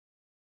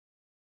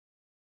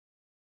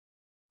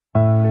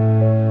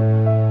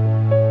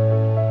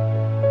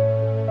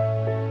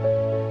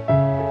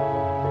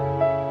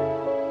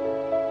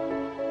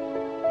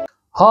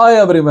Hi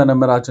everyone, I'm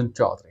Rajan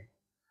Chaudhary.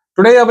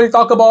 Today I will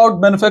talk about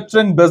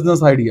manufacturing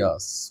business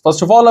ideas.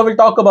 First of all, I will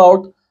talk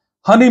about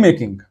honey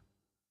making,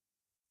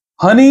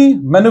 honey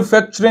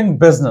manufacturing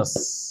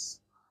business.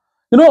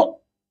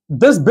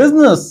 This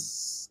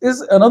business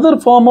is another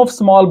form of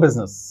small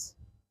business,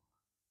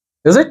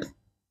 is it?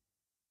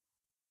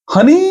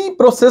 Honey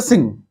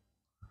processing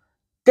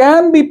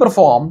can be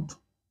performed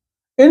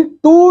in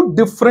two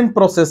different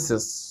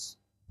processes,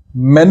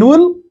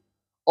 manual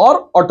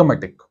or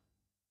automatic.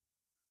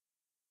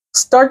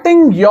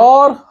 Starting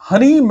your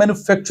honey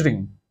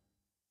manufacturing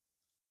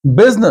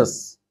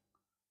business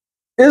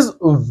is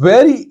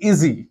very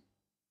easy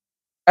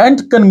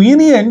and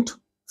convenient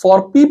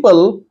for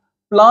people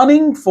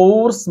planning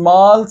for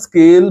small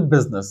scale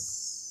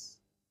business.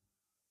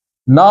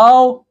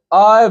 Now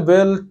I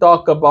will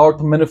talk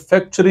about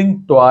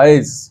manufacturing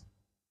toys.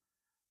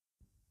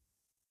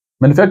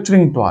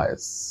 Manufacturing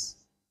toys.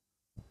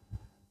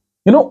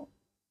 You know,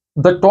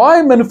 the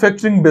toy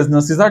manufacturing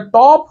business is a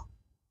top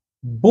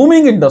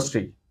booming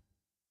industry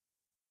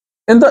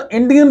in the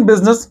Indian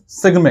business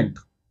segment.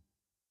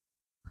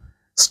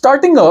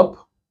 Starting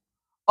up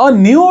a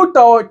new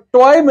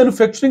toy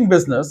manufacturing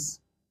business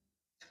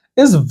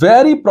is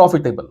very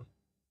profitable.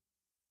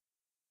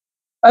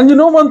 And you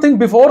know one thing,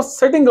 before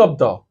setting up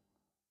the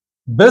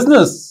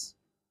business,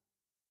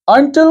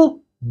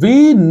 until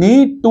we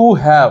need to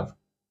have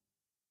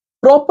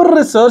proper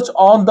research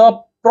on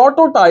the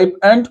prototype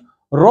and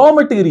raw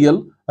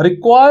material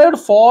required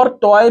for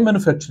toy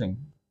manufacturing.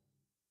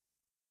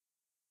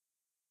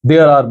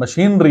 There are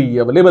machinery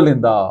available in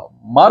the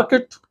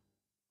market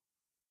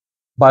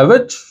by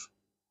which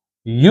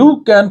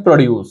you can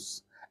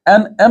produce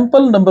an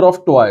ample number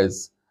of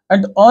toys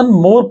and earn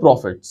more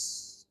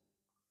profits.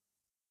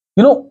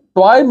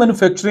 Toy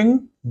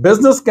manufacturing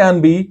business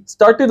can be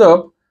started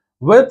up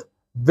with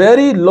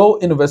very low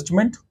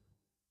investment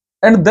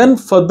and then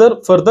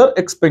further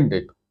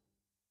expanded.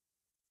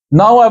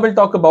 Now I will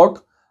talk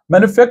about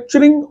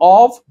manufacturing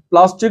of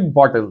plastic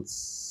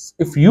bottles.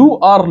 If you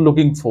are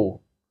looking for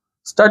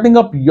starting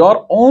up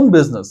your own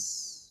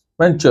business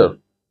venture,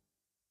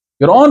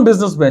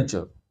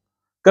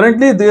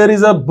 currently there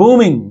is a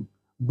booming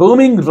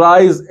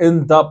rise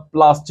in the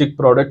plastic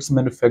products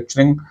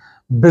manufacturing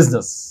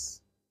business.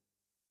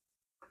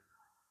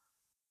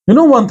 You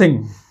know one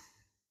thing,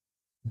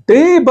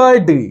 day by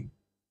day,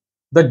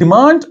 the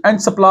demand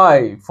and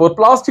supply for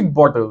plastic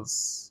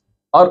bottles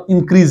are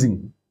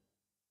increasing.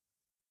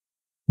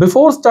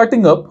 Before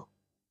starting up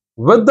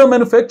with the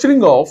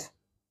manufacturing of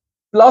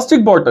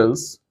plastic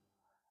bottles,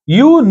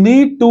 you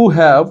need to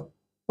have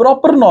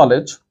proper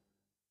knowledge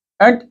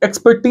and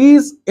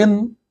expertise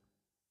in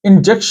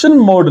injection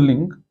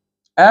molding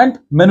and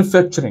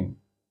manufacturing.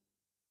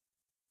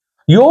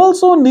 You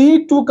also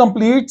need to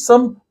complete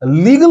some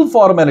legal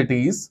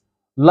formalities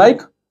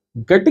like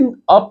getting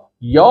up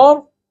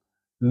your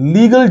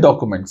legal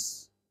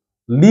documents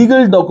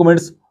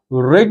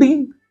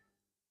ready,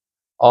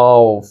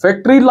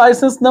 factory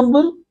license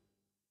number,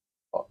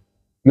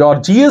 your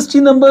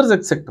GST numbers,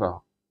 etc.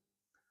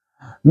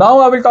 Now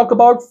I will talk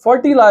about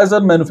fertilizer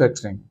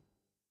manufacturing.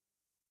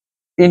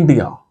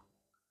 India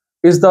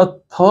is the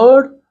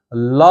third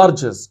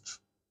largest,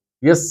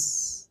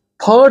 yes,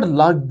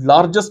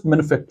 largest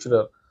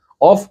manufacturer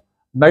of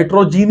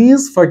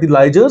nitrogenous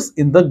fertilizers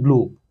in the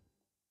globe.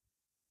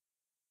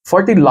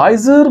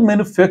 Fertilizer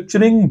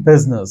manufacturing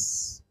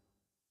business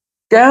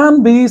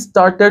can be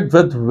started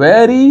with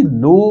very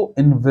low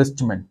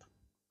investment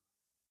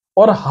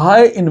or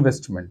high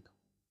investment.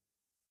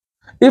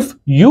 If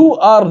you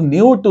are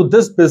new to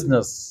this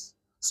business,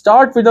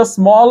 start with a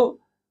small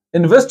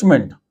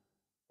investment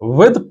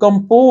with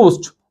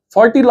compost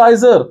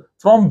fertilizer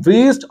from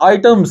waste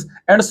items,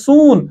 and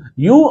soon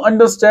you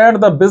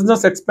understand the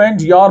business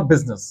expand your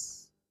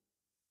business.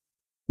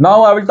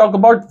 Now I will talk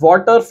about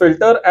water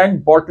filter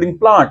and bottling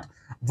plant.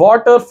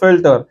 Water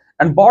filter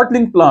and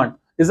bottling plant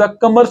is a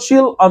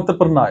commercial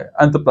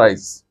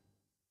enterprise.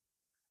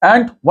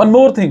 And one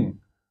more thing,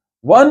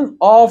 one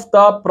of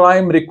the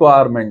prime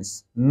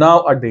requirements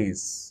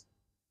nowadays,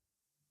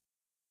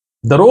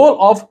 the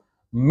role of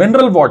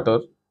mineral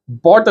water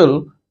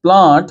bottle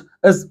plant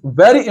is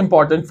very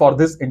important for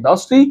this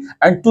industry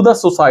and to the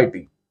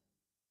society.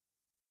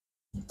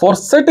 For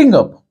setting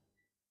up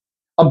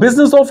a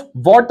business of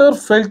water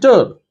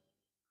filter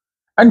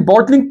and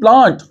bottling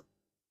plant,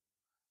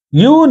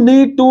 you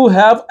need to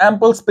have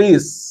ample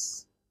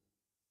space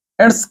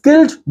and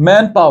skilled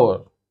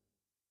manpower.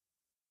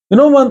 You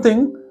know one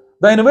thing,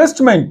 the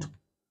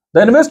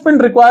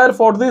investment required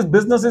for this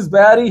business is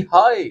very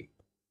high.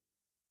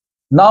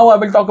 Now I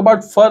will talk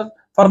about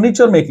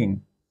furniture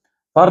making.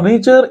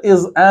 Furniture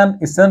is an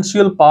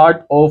essential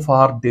part of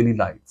our daily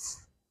life.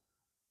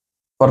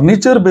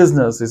 Furniture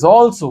business is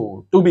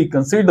also to be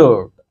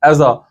considered as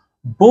a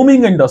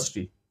booming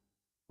industry,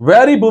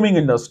 very booming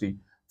industry.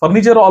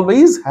 Furniture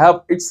always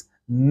have its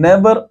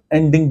never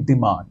ending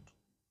demand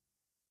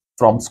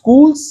from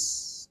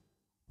schools,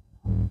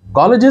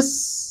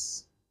 colleges,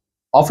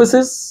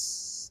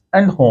 offices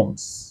and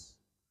homes.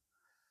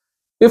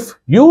 If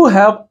you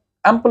have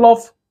ample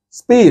of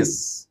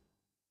space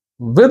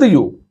with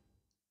you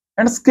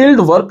and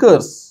skilled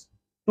workers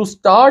to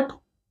start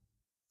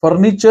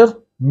furniture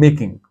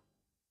making.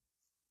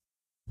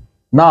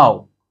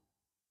 Now,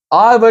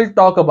 I will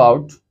talk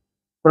about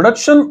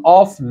production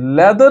of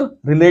leather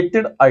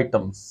related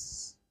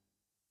items.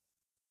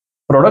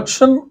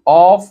 Production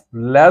of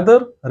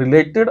leather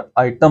related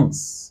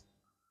items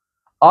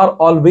are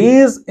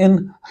always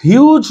in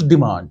huge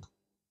demand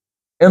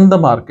in the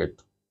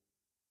market.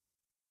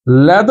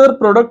 Leather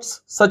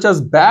products such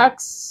as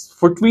bags,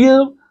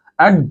 footwear,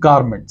 and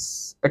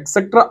garments,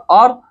 etc.,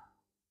 are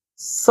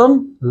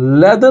some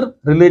leather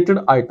related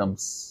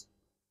items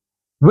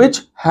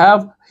which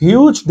have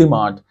huge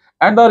demand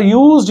and are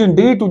used in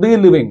day-to-day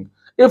living.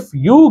 If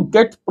you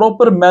get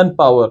proper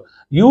manpower,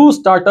 you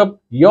start up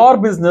your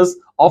business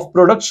of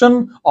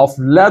production of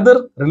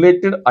leather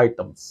related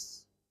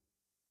items.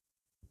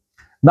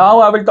 Now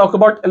I will talk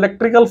about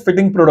electrical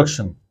fitting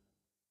production.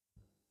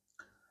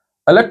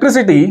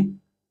 Electricity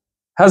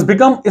has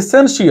become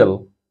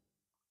essential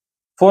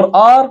for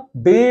our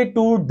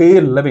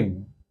day-to-day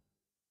living.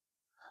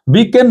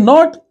 We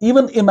cannot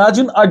even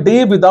imagine a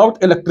day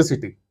without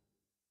electricity.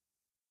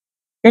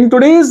 In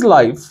today's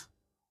life,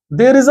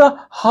 there is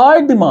a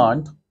high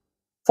demand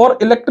for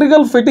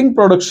electrical fitting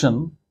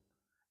production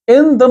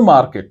in the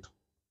market.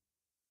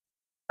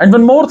 And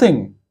one more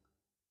thing,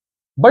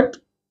 but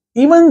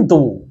even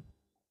though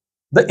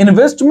the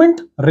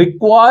investment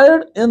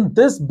required in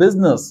this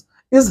business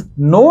is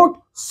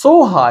not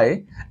so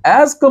high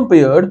as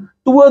compared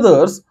to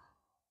others,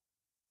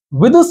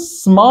 with a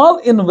small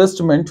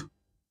investment,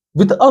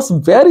 with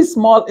a very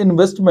small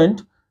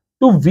investment,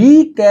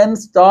 we can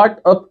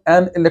start up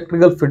an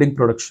electrical fitting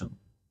production.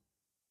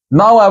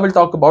 Now I will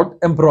talk about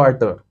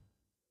embroider.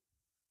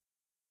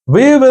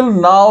 We will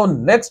now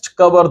next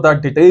cover the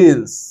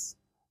details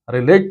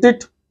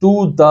related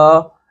to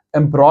the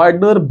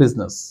embroider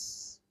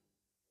business.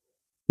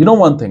 You know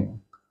one thing,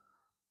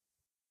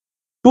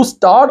 to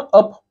start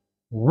up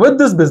with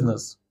this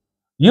business,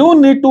 you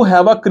need to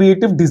have a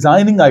creative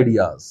designing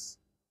ideas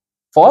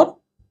for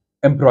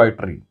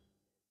embroidery.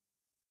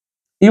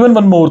 Even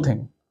one more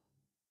thing,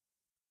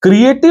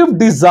 creative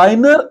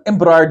designer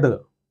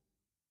embroider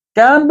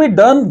can be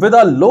done with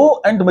a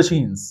low-end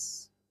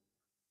machines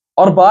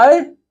or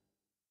by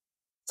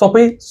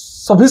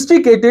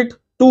sophisticated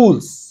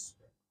tools.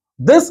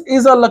 This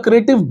is a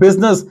lucrative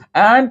business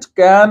and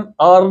can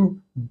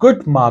earn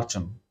good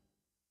margin.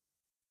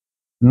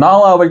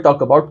 Now I will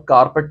talk about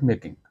carpet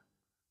making.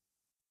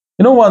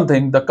 You know one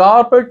thing, the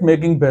carpet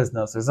making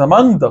business is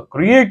among the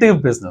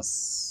creative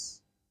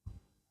business.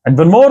 And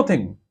one more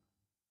thing,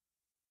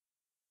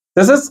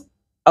 this is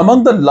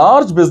among the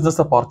large business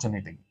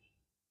opportunity.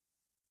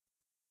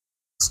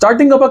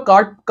 Starting up a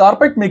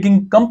carpet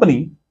making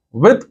company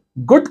with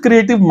good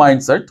creative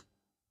mindset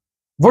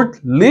would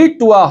lead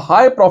to a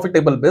high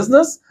profitable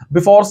business.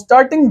 Before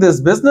starting this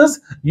business,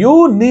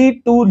 you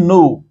need to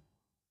know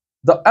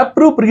the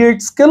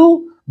appropriate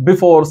skill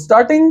before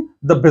starting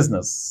the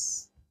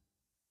business.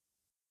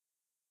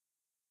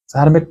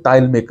 Ceramic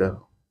tile maker.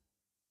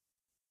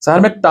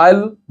 Ceramic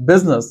tile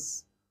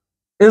business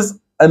is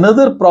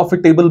another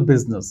profitable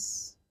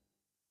business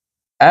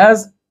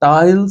as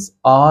tiles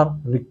are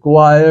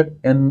required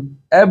in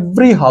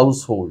every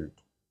household.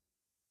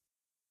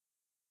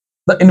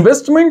 The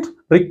investment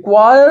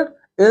required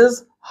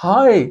is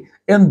high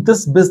in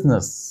this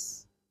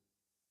business.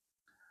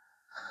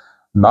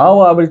 Now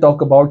I will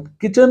talk about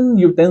kitchen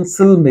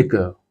utensil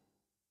maker.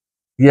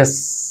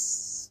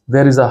 Yes,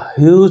 there is a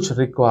huge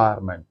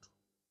requirement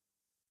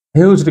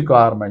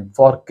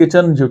for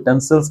kitchen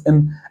utensils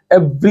in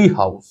every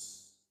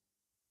house.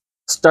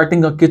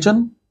 Starting a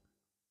kitchen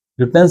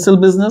utensil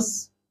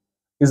business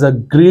is a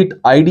great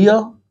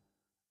idea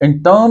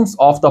in terms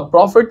of the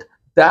profit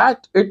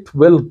that it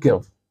will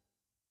give.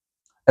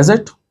 Is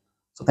it?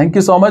 So thank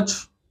you so much.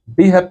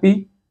 Be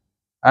happy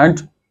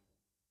and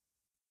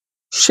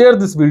share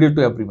this video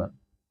to everyone.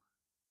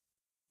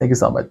 Thank you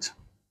so much.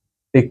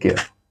 Take care.